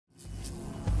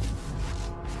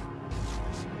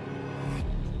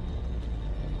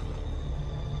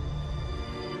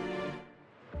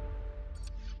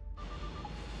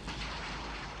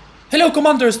Hello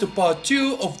commanders to part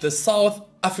 2 of the South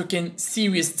African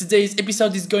series. Today's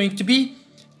episode is going to be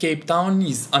Cape Town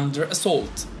is under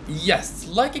assault. Yes,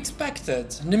 like expected,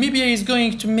 Namibia is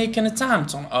going to make an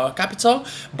attempt on our capital,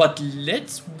 but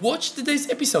let's watch today's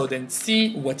episode and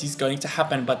see what is going to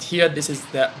happen. But here, this is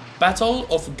the Battle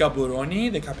of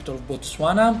Gaborone, the capital of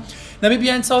Botswana.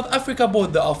 Namibia and South Africa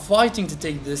both are fighting to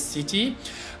take this city.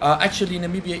 Actually,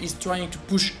 Namibia is trying to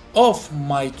push off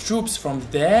my troops from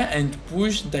there and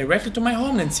push directly to my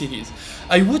homeland cities.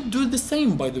 I would do the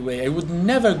same, by the way. I would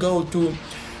never go to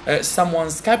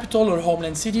someone's capital or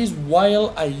homeland cities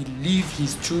while I leave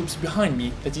his troops behind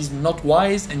me. That is not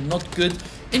wise and not good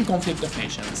in conflict of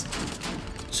nations.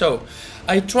 So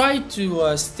I tried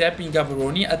to step in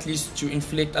Gaborone, at least to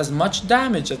inflict as much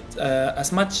damage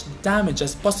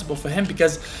as possible for him,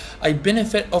 because I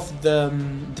benefit of the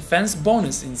defense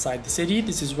bonus inside the city.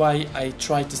 This is why I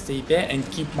try to stay there and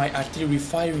keep my artillery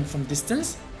firing from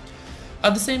distance.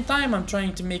 At the same time, I'm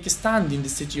trying to make a stand in the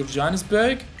city of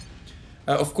Johannesburg.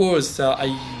 Of course, I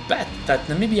bet that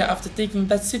Namibia, after taking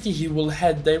that city, he will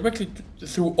head directly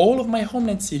through all of my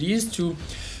homeland cities to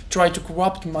try to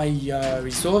corrupt my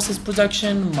resources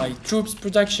production, my troops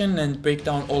production, and break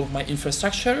down all of my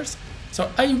infrastructures.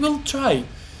 So I will try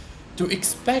to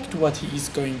expect what he is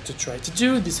going to try to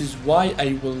do. This is why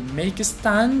I will make a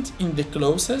stand in the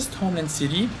closest homeland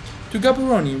city to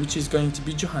Gaborone, which is going to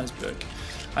be Johannesburg.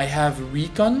 I have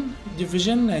recon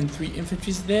division and 3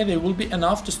 infantry there. They will be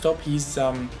enough to stop his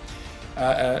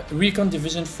recon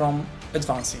division from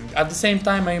advancing. At the same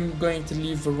time, I am going to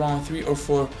leave around 3 or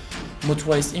 4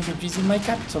 motorized infantry in my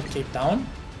capital, Cape Town.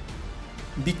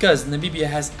 Because Namibia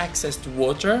has access to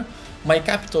water, my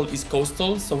capital is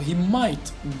coastal, so he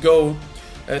might go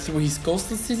through his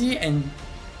coastal city and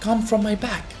come from my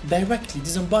back directly,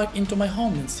 disembark into my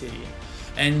homeland city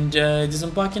and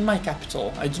disembark in my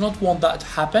capital. I do not want that to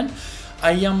happen.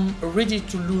 I am ready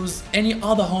to lose any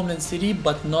other homeland city,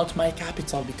 but not my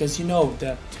capital, because you know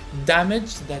the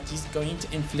damage that is going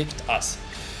to inflict us.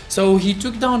 So he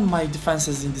took down my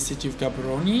defenses in the city of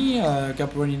Gaborone.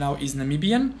 Gaborone now is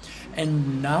Namibian,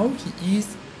 and now he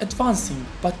is advancing.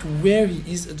 But where he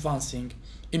is advancing?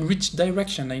 In which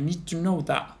direction? I need to know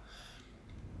that.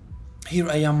 Here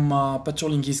I am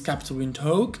patrolling his capital,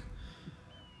 Windhoek.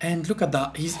 And look at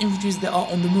that, his infantry, they are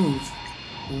on the move.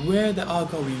 Where they are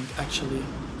going, actually.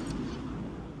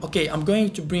 Okay, I'm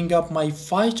going to bring up my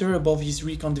fighter above his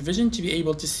recon division to be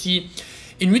able to see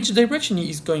in which direction he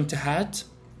is going to head.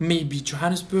 Maybe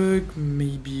Johannesburg,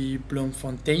 maybe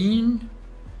Bloemfontein,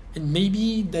 and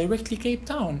maybe directly Cape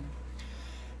Town.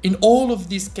 In all of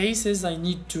these cases, I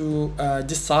need to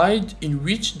decide in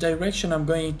which direction I'm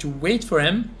going to wait for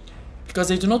him, because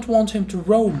I do not want him to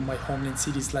roam my homeland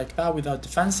cities like that without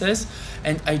defenses,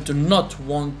 and I do not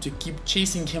want to keep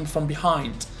chasing him from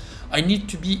behind. I need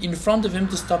to be in front of him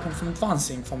to stop him from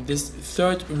advancing from this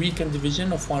 3rd recon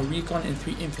division of 1 recon and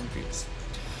 3 infantry.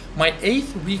 My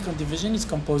 8th recon division is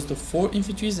composed of 4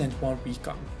 infantry and 1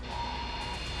 recon.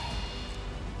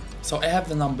 So I have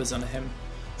the numbers on him.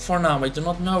 For now, I do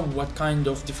not know what kind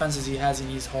of defenses he has in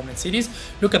his homeland cities.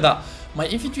 Look at that. My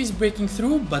infantry is breaking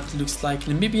through, but looks like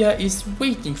Namibia is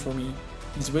waiting for me.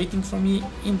 He's waiting for me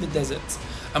in the desert.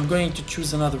 I'm going to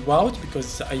choose another route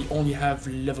because I only have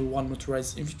level 1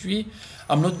 motorized infantry.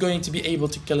 I'm not going to be able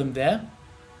to kill him there.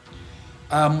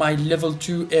 My level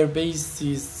 2 airbase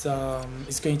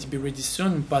is going to be ready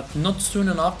soon, but not soon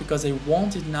enough because I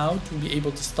wanted now to be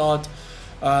able to start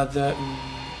the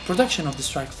production of the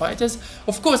strike fighters.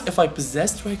 Of course, if I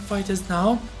possess strike fighters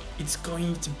now, it's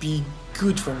going to be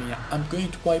good for me. I'm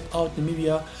going to wipe out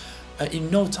Namibia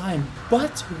in no time,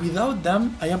 but without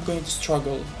them, I am going to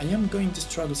struggle. I am going to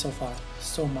struggle so far,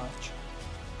 so much.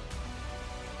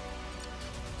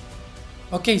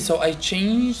 Okay, so I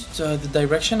changed the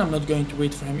direction. I'm not going to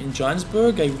wait for him in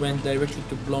Johannesburg. I went directly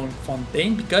to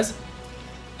Bloemfontein because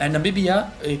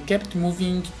Namibia kept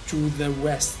moving to the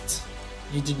west.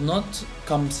 He did not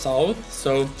come south,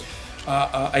 so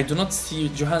I do not see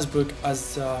Johannesburg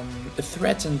as a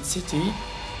threatened city.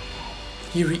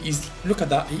 Here he is, look at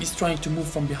that, he is trying to move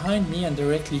from behind me and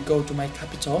directly go to my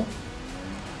capital.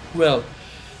 Well,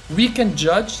 we can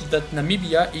judge that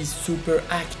Namibia is super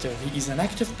active. He is an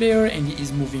active player and he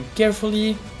is moving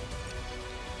carefully.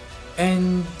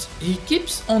 And he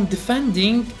keeps on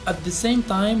defending at the same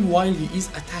time while he is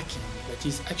attacking. That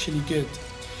is actually good.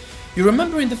 You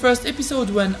remember in the first episode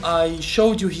when I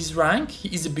showed you his rank? He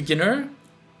is a beginner.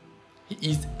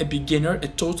 He is a beginner, a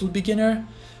total beginner.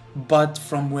 But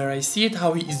from where I see it,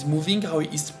 how he is moving, how he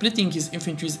is splitting his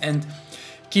infantries and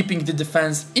keeping the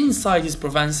defense inside his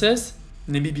provinces,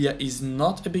 Namibia is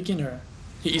not a beginner.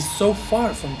 He is so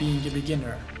far from being a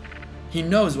beginner. He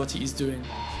knows what he is doing.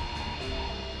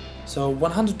 So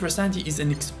 100% he is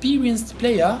an experienced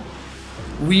player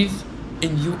with a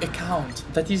new account.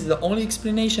 That is the only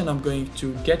explanation I'm going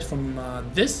to get from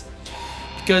this,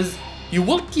 because you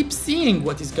will keep seeing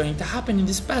what is going to happen in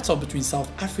this battle between South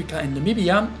Africa and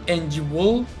Namibia, and you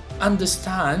will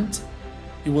understand,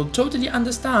 you will totally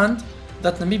understand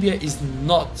that Namibia is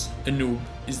not a noob,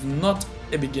 is not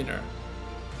a beginner.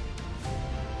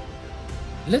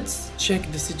 Let's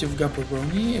check the city of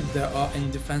Gaborone if there are any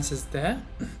defenses there.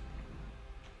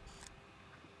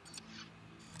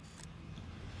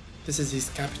 This is his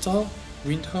capital,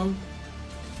 Windhoek.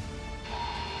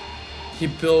 He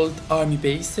built army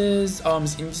bases,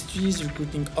 arms industries,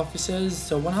 recruiting officers,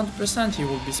 so 100% he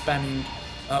will be spamming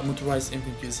motorized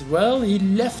infantry as well. He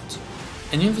left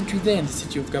an infantry there in the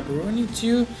city of Gaborone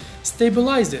to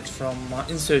stabilize it from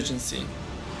insurgency.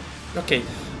 Okay,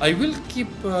 I will keep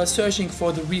searching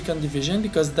for the recon division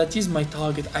because that is my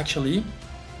target actually.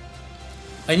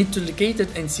 I need to locate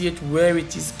it and see it where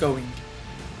it is going.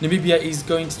 Namibia is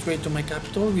going straight to my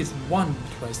capital with 1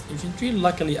 motorized infantry.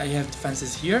 Luckily I have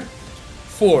defenses here.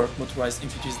 4 motorized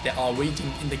infantry, they are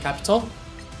waiting in the capital.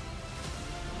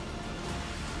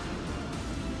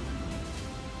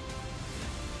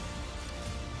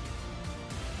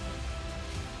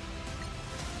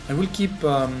 I will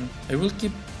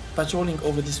keep patrolling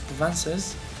over these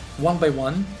provinces one by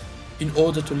one in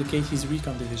order to locate his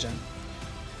recon division.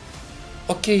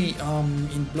 Okay,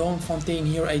 in Bloemfontein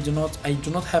here I do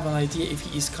not have an idea if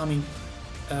he is coming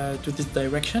to this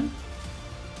direction.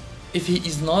 If he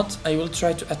is not, I will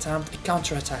try to attempt a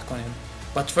counter-attack on him.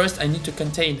 But first I need to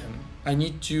contain him. I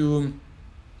need to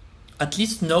at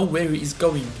least know where he is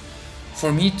going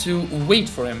for me to wait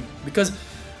for him. Because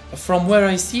from where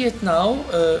I see it now,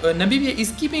 Namibia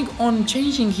is keeping on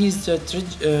changing his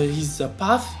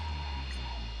path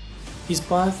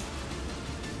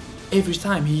every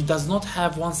time. He does not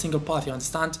have one single path, you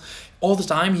understand? All the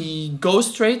time he goes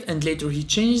straight and later he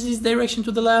changes his direction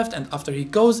to the left, and after he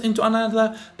goes into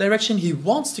another direction he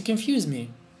wants to confuse me.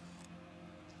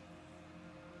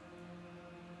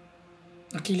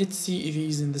 Okay, let's see if he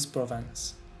is in this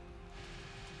province.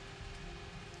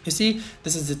 You see,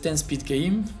 this is a 10-speed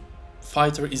game.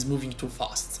 Fighter is moving too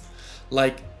fast.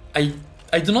 Like,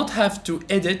 I do not have to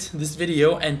edit this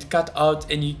video and cut out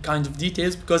any kind of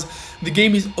details because the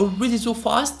game is already so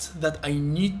fast that I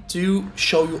need to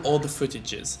show you all the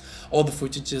footages. All the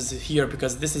footages here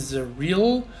because this is a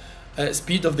real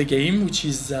speed of the game, which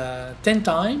is 10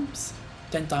 times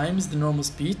the normal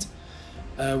speed.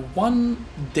 One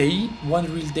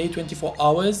real day, 24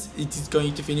 hours, it is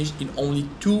going to finish in only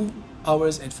 2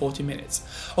 hours and 40 minutes.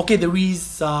 Okay, there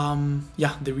is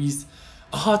there is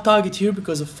a hard target here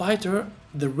because of fighter.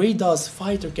 The radar's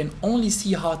fighter can only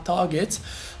see hard targets,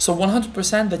 so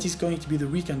 100% that is going to be the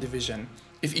recon division.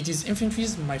 If it is infantry,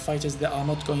 my fighters, they are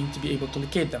not going to be able to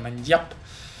locate them. And yep,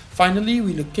 finally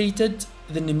we located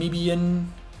the Namibian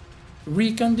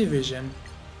recon division.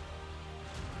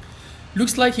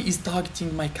 Looks like he is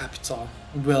targeting my capital.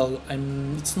 Well,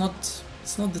 it's not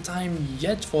the time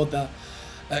yet for the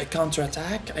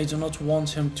counter-attack. I do not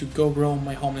want him to go roam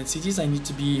my homeland cities. I need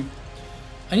to be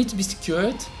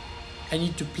secured. I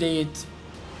need to play it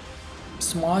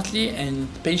smartly and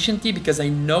patiently because I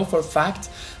know for a fact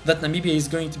that Namibia is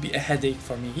going to be a headache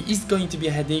for me. He is going to be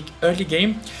a headache early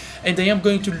game, and I am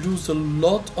going to lose a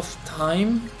lot of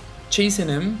time chasing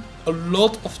him, a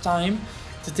lot of time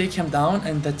to take him down,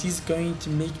 and that is going to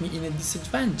make me in a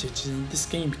disadvantage in this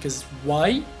game. Because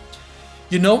why?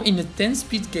 You know, in a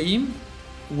 10-speed game,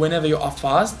 whenever you are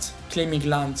fast, claiming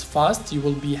lands fast, you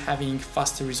will be having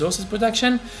faster resources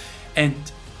production, and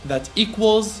that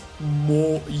equals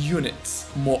more units,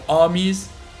 more armies,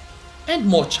 and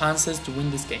more chances to win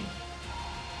this game.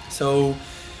 So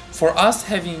for us,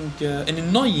 having an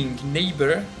annoying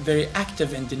neighbor, very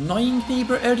active and annoying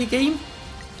neighbor early game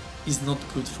is not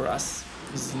good for us.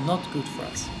 Is not good for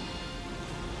us.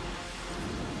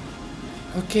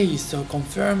 Okay, so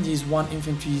confirmed his 1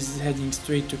 infantry is heading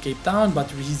straight to Cape Town, but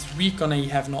his recon I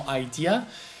have no idea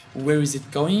where is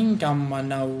it going. I'm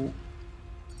now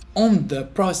on the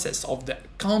process of the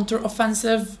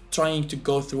counter-offensive, trying to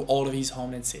go through all of his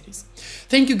homeland cities.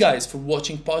 Thank you guys for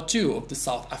watching part 2 of the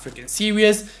South African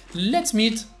series. Let's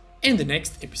meet in the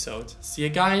next episode. See you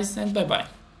guys and bye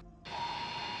bye.